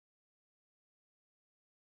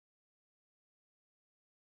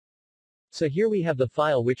So here we have the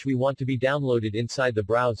file which we want to be downloaded inside the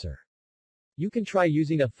browser. You can try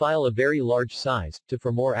using a file of very large size,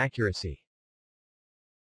 for more accuracy.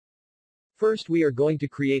 First we are going to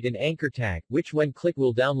create an anchor tag, which when click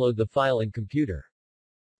will download the file in computer.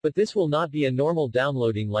 But this will not be a normal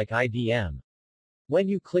downloading like IDM. When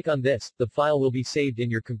you click on this, the file will be saved in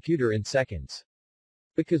your computer in seconds.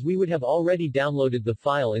 Because we would have already downloaded the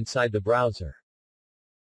file inside the browser.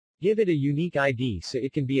 Give it a unique ID so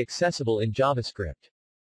it can be accessible in JavaScript.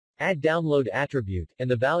 Add download attribute, and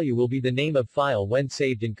the value will be the name of file when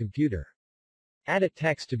saved in computer. Add a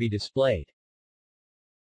text to be displayed.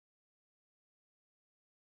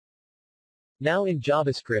 Now in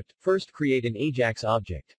JavaScript, first create an AJAX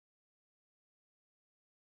object.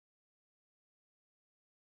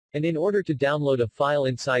 And in order to download a file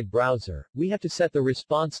inside browser, we have to set the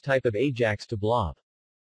response type of AJAX to blob.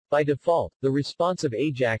 By default, the response of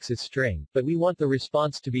AJAX is string, but we want the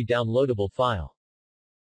response to be downloadable file.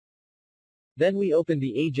 Then we open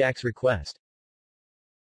the AJAX request.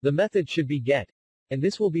 The method should be get, and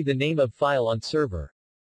this will be the name of file on server.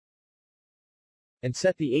 And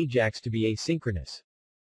set the AJAX to be asynchronous.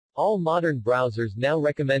 All modern browsers now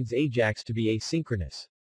recommends AJAX to be asynchronous.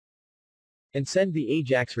 And send the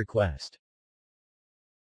AJAX request.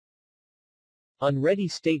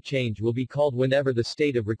 OnReady state change will be called whenever the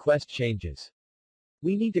state of request changes.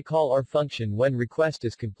 We need to call our function when request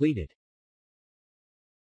is completed.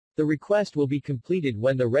 The request will be completed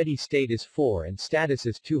when the ready state is 4 and status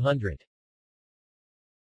is 200.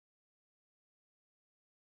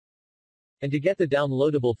 And to get the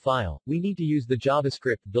downloadable file, we need to use the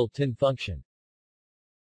JavaScript built-in function.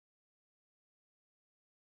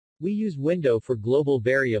 We use window for global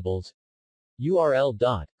variables.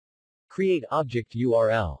 URL. Create object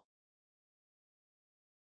URL.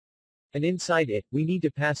 And inside it, we need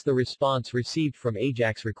to pass the response received from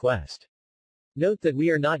AJAX request. Note that we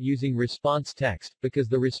are not using response text, because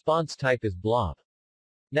the response type is blob.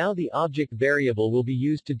 Now the object variable will be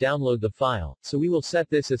used to download the file, so we will set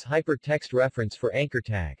this as hypertext reference for anchor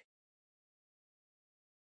tag.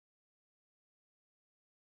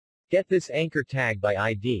 Get this anchor tag by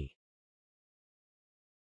ID.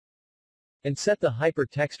 And set the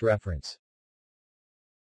hypertext reference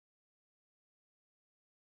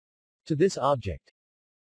to this object.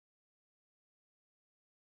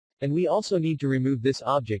 And we also need to remove this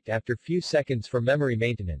object after few seconds for memory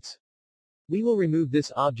maintenance. We will remove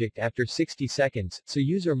this object after 60 seconds, so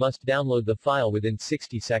user must download the file within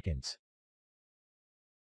 60 seconds.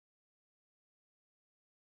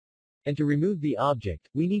 And to remove the object,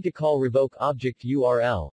 we need to call revoke object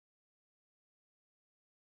URL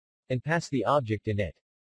and pass the object in it.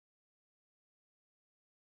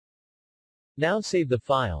 Now save the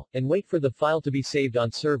file, and wait for the file to be saved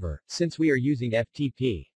on server, since we are using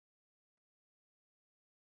FTP.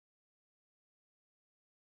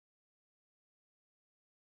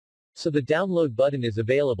 So the download button is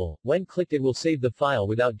available. When clicked it will save the file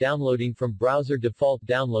without downloading from browser default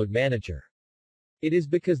download manager. It is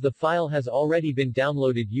because the file has already been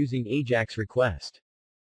downloaded using AJAX request.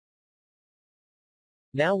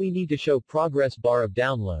 Now we need to show progress bar of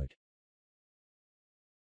download.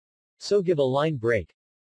 So give a line break.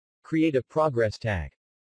 Create a progress tag.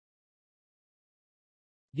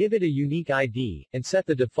 Give it a unique ID, and set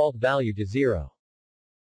the default value to 0.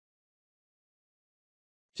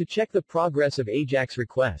 To check the progress of AJAX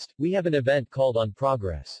request, we have an event called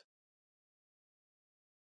onProgress.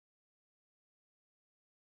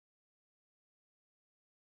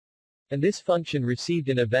 And this function received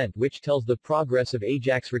an event which tells the progress of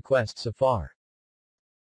AJAX request so far.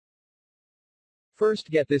 First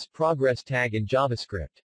get this progress tag in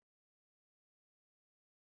JavaScript.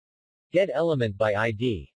 Get element by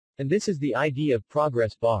ID. And this is the ID of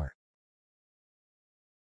progress bar.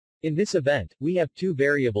 In this event, we have two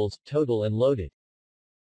variables, total and loaded.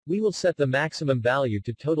 We will set the maximum value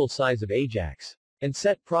to total size of AJAX, and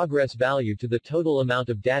set progress value to the total amount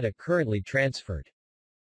of data currently transferred.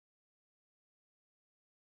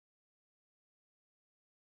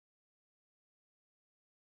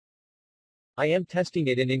 I am testing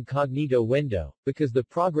it in incognito window, because the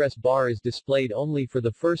progress bar is displayed only for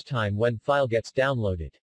the first time when file gets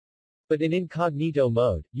downloaded. But in incognito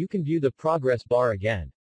mode, you can view the progress bar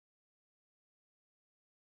again.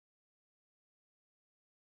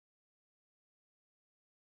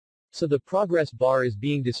 So the progress bar is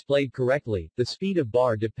being displayed correctly. The speed of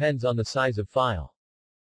bar depends on the size of file.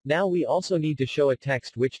 Now we also need to show a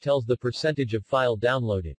text which tells the percentage of file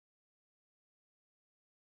downloaded.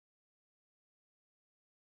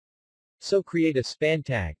 So create a span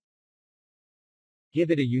tag.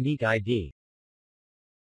 Give it a unique ID.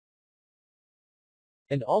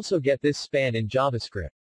 And also get this span in JavaScript.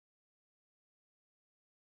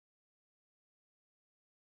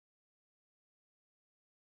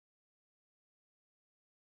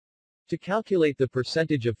 To calculate the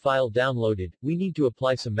percentage of file downloaded, we need to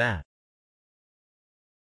apply some math.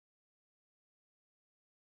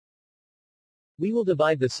 We will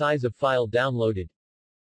divide the size of file downloaded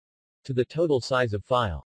to the total size of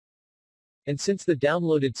file. And since the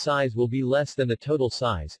downloaded size will be less than the total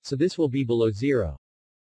size, so this will be below 0.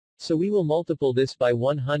 So we will multiply this by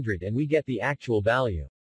 100 and we get the actual value.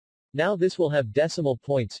 Now this will have decimal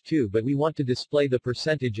points too, but we want to display the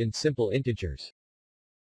percentage in simple integers.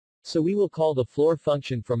 So we will call the floor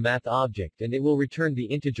function from math object and it will return the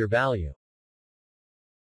integer value.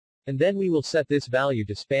 And then we will set this value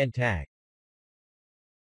to span tag.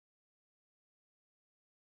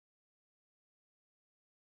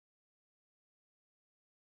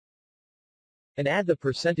 And add the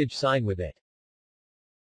percentage sign with it.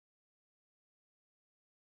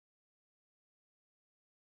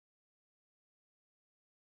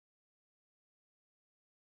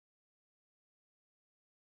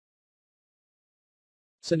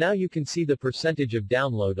 So now you can see the percentage of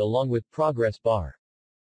download along with progress bar.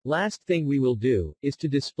 Last thing we will do, is to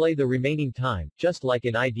display the remaining time, just like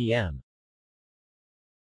in IDM.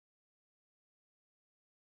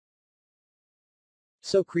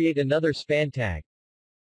 So create another span tag.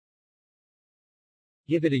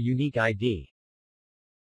 Give it a unique ID.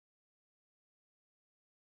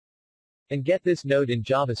 And get this node in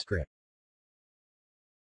JavaScript.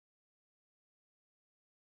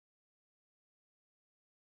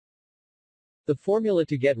 The formula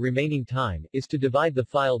to get remaining time, is to divide the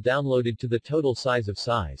file downloaded to the total size of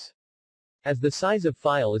size. As the size of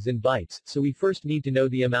file is in bytes, so we first need to know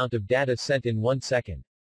the amount of data sent in 1 second.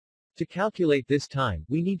 To calculate this time,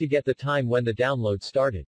 we need to get the time when the download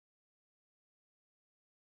started.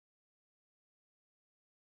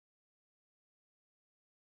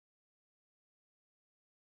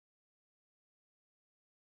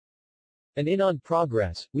 And in on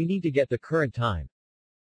progress, we need to get the current time.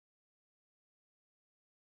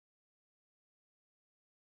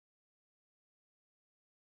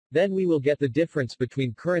 Then we will get the difference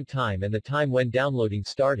between current time and the time when downloading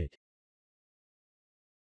started.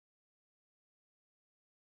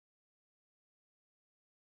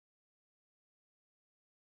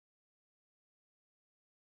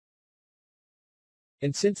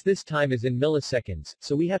 And since this time is in milliseconds,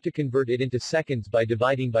 so we have to convert it into seconds by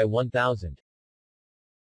dividing by 1000.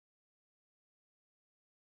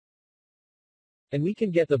 And we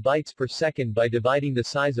can get the bytes per second by dividing the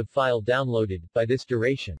size of file downloaded by this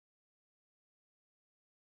duration.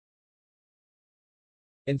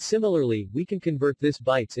 And similarly, we can convert this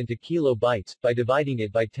bytes into kilobytes by dividing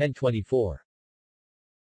it by 1024.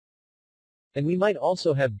 And we might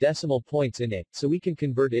also have decimal points in it, so we can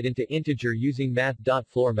convert it into integer using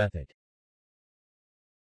math.floor method.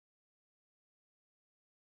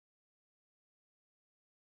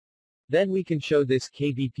 Then we can show this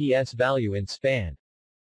kbps value in span.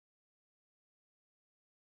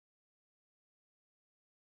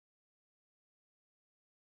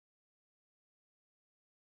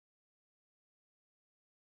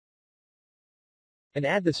 And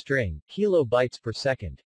add the string, kilobytes per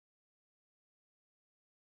second.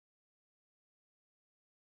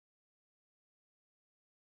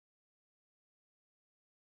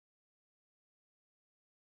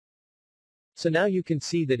 So now you can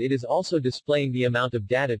see that it is also displaying the amount of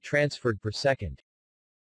data transferred per second.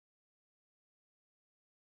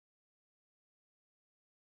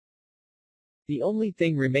 The only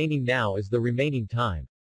thing remaining now is the remaining time.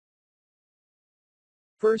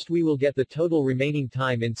 First we will get the total remaining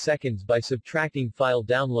time in seconds by subtracting file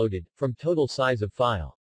downloaded from total size of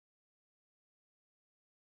file.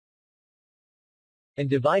 And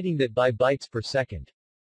dividing that by bytes per second.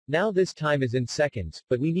 Now this time is in seconds,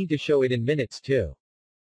 but we need to show it in minutes too.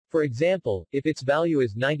 For example, if its value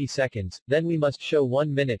is 90 seconds, then we must show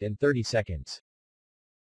 1 minute and 30 seconds.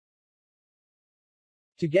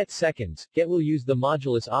 To get seconds, get will use the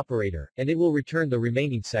modulus operator, and it will return the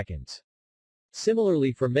remaining seconds.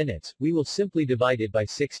 Similarly for minutes, we will simply divide it by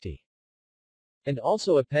 60. And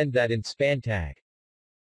also append that in span tag.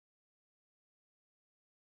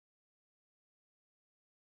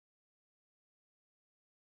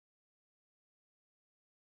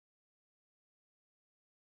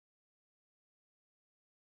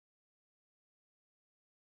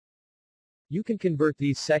 You can convert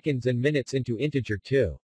these seconds and minutes into integer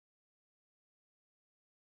too.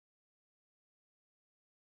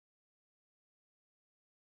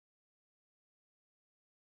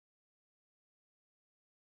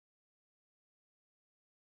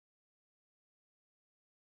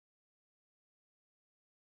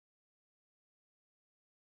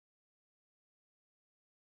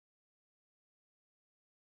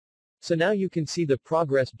 So now you can see the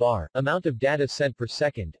progress bar, amount of data sent per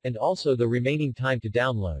second, and also the remaining time to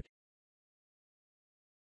download.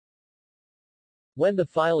 When the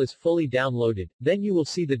file is fully downloaded, then you will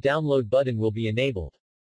see the download button will be enabled.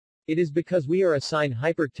 It is because we are assigned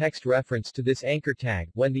hypertext reference to this anchor tag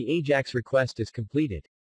when the AJAX request is completed.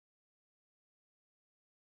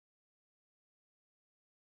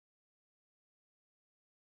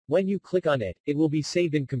 When you click on it, it will be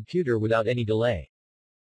saved in computer without any delay.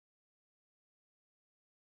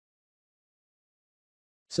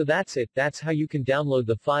 So that's it, that's how you can download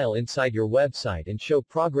the file inside your website and show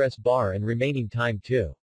progress bar and remaining time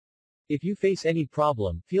too. If you face any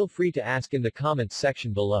problem, feel free to ask in the comments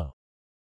section below.